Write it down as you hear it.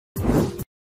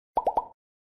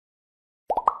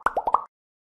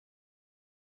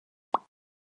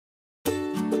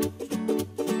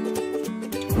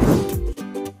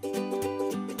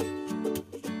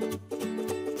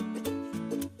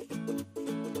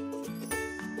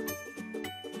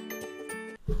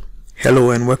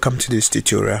Hello and welcome to this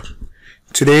tutorial.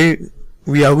 Today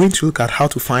we are going to look at how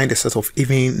to find a set of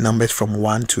even numbers from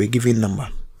 1 to a given number.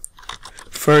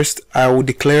 First, I will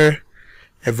declare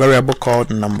a variable called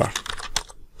number.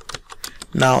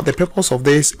 Now the purpose of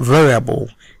this variable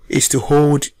is to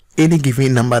hold any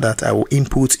given number that I will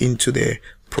input into the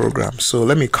program. So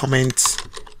let me comment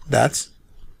that.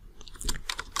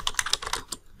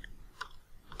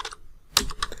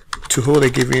 To hold a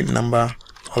given number,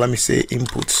 or let me say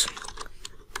inputs.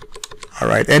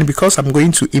 Alright, and because I'm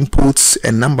going to input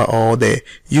a number, or the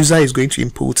user is going to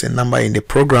input a number in the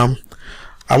program,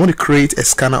 I want to create a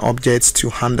scanner object to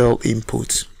handle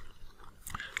input.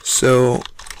 So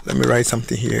let me write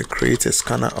something here. Create a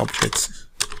scanner object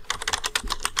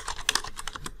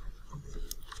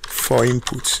for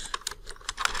input.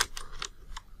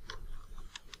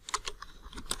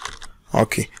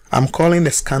 Okay, I'm calling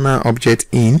the scanner object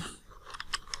in.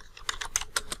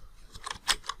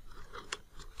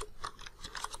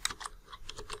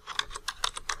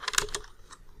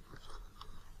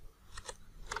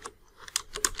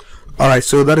 Alright,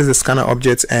 so that is the scanner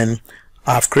object, and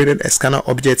I've created a scanner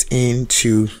object in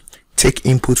to take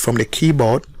input from the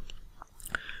keyboard.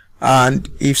 And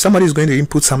if somebody is going to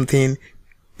input something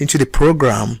into the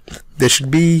program, there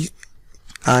should be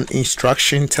an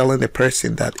instruction telling the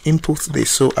person that input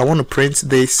this. So I want to print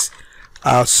this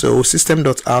out. So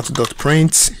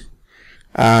system.out.print,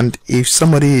 and if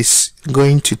somebody is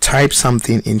going to type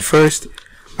something in first,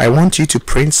 I want you to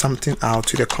print something out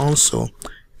to the console.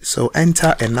 So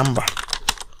enter a number.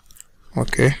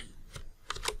 Okay,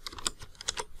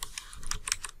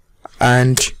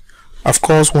 and of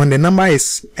course when the number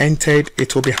is entered,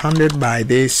 it will be handled by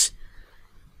this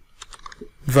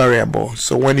variable.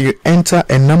 So when you enter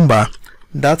a number,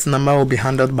 that number will be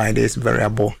handled by this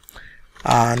variable.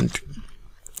 And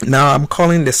now I'm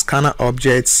calling the scanner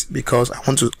objects because I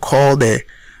want to call the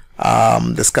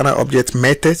scanner object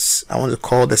methods. I want to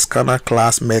call the scanner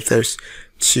class methods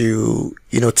to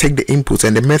take the input,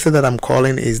 and the method that I'm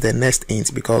calling is the next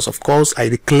int, because of course I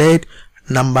declared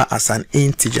number as an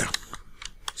integer.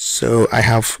 So I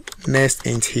have next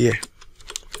int here.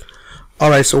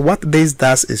 Alright, so what this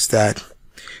does is that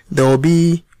there will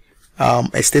be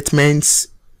a statement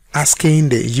asking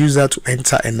the user to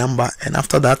enter a number, and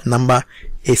after that number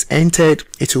is entered,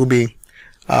 it will be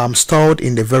stored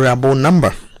in the variable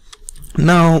number.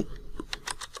 Now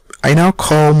I now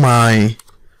call my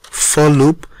for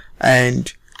loop,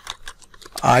 and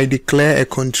I declare a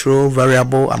control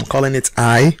variable. I'm calling it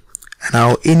I, and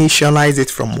I'll initialize it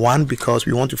from 1 because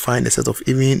we want to find a set of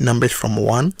even numbers from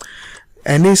 1.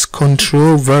 And this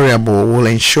control variable will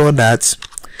ensure that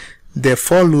the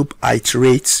for loop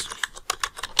iterates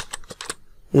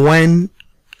when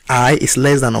I is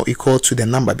less than or equal to the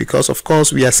number, because of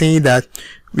course we are saying that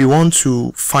we want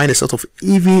to find a set of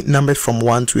even numbers from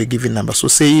 1 to a given number. So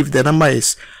say if the number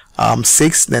is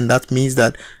 6, then that means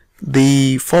that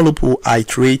the for loop will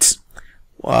iterate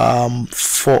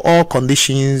for all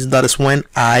conditions, that is when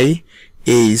I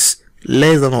is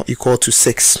less than or equal to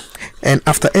 6. And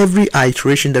after every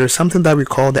iteration, there is something that we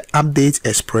call the update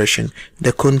expression.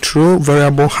 The control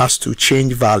variable has to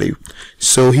change value.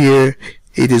 So here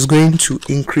it is going to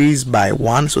increase by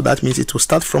 1, so that means it will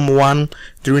start from 1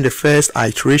 during the first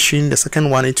iteration. The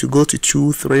second one, it will go to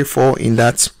 2, 3, 4 in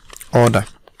that order.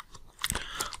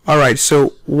 Alright,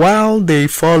 so while the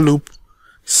for loop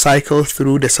cycles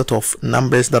through the set of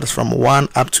numbers that is from 1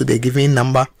 up to the given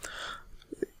number,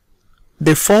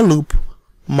 the for loop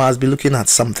must be looking at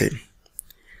something.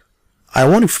 I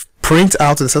want to print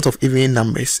out the set of even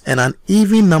numbers, and an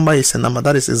even number is a number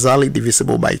that is exactly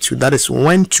divisible by 2. That is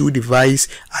when 2 divides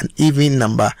an even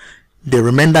number, the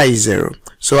remainder is 0.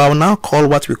 So I will now call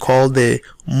what we call the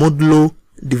modulo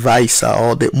divisor,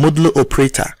 or the modulo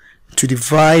operator, to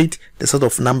divide the set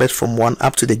of numbers from 1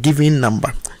 up to the given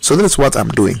number. So that is what I'm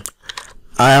doing.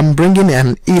 I am bringing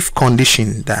an if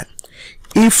condition, that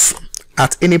if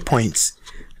at any point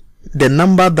the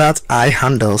number that I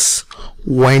handles,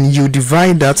 when you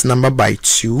divide that number by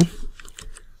 2,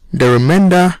 the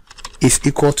remainder is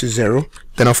equal to 0,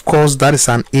 then of course that is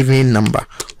an even number.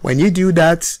 When you do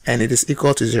that and it is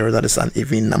equal to 0, that is an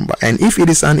even number. And if it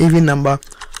is an even number,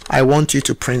 I want you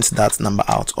to print that number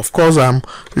out. Of course, I'm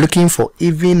looking for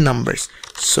even numbers.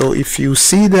 So if you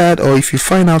see that, or if you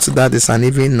find out that it's an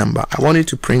even number, I want you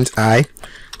to print I,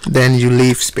 then you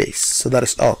leave space. So that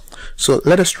is all. So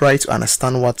let us try to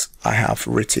understand what I have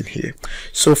written here.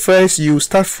 So first, you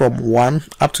start from 1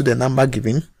 up to the number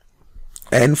given,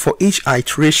 and for each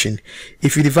iteration,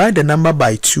 if you divide the number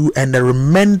by 2 and the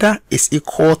remainder is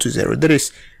equal to 0, there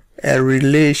is a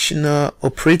relational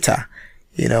operator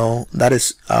you know, that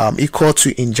is equal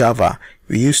to. In Java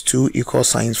we use two equal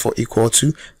signs for equal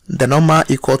to. The number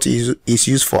equal to is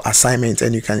used for assignment,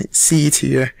 and you can see it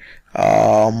here.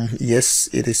 Yes,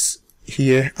 it is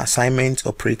here, assignment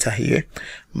operator here,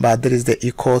 but there is the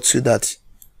equal to that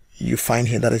you find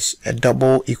here, that is a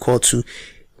double equal to,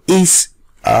 is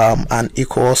an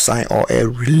equal sign or a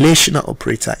relational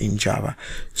operator in Java.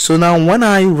 So now when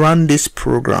I run this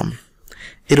program,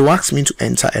 it will ask me to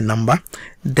enter a number.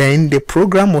 Then the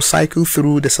program will cycle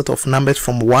through the set of numbers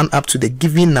from 1 up to the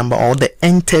given number or the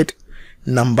entered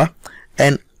number,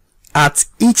 and at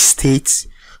each state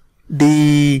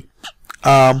the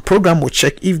program will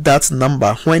check if that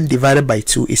number when divided by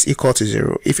 2 is equal to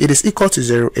 0. If it is equal to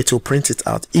 0, it will print it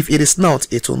out. If it is not,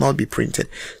 it will not be printed.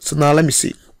 So now let me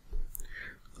see.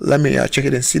 Let me check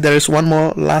it and see. There is one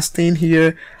more last thing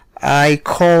here. I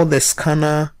call the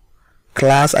scanner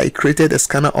class. I created a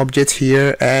scanner object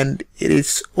here, and it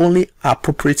is only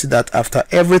appropriate that after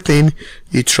everything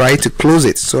you try to close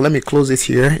it. So let me close it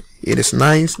here. It is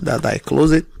nice that I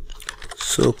close it.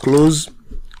 So close.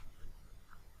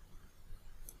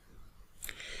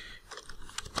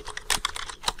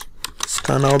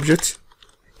 Scanner object.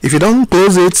 If you don't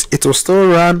close it, it will still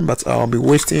run, but I'll be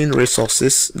wasting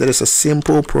resources. There is a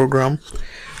simple program,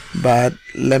 but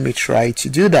let me try to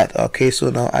do that. Okay,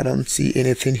 so now I don't see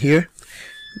anything here.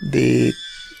 The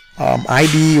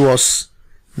IDE was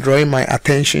drawing my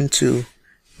attention to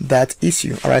that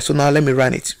issue. All right, so now let me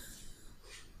run it.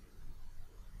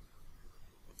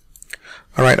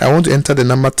 All right, I want to enter the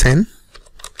number 10,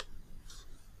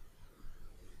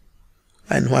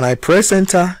 and when I press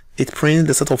enter, it prints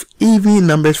the set of even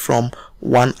numbers from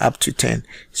 1 up to 10.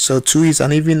 So 2 is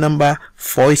an even number,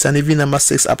 4 is an even number,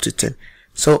 6 up to 10.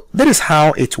 So that is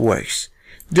how it works.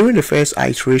 During the first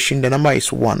iteration, the number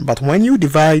is 1, but when you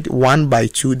divide 1 by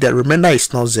 2, the remainder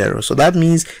is not 0. So that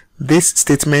means this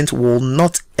statement will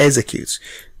not execute.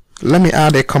 Let me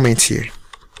add a comment here.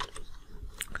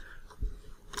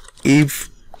 If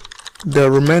the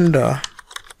remainder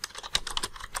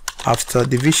after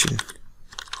division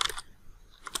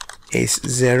is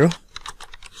 0,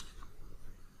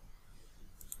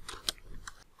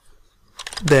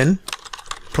 then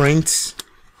print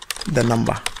the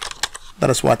number. That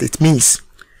is what it means.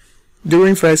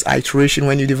 During first iteration,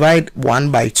 when you divide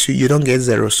 1 by 2, you don't get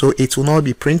 0, so it will not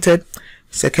be printed.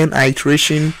 Second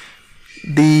iteration,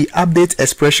 the update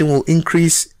expression will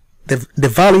increase the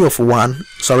value of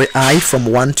I from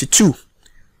 1 to 2.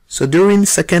 So during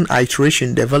second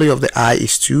iteration, the value of the I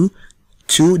is 2.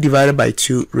 2 divided by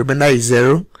 2, remainder is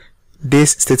 0.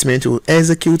 This statement will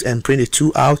execute and print the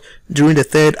 2 out. During the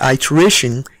third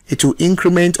iteration, it will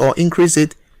increment or increase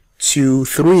it to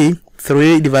 3.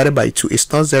 3 divided by 2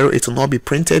 is not 0, it will not be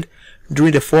printed.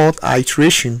 During the fourth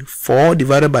iteration, 4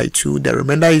 divided by 2, the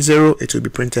remainder is 0, it will be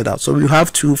printed out. So we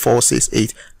have 2, 4, 6,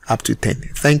 8 up to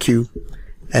 10. Thank you,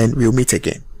 and we'll meet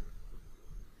again.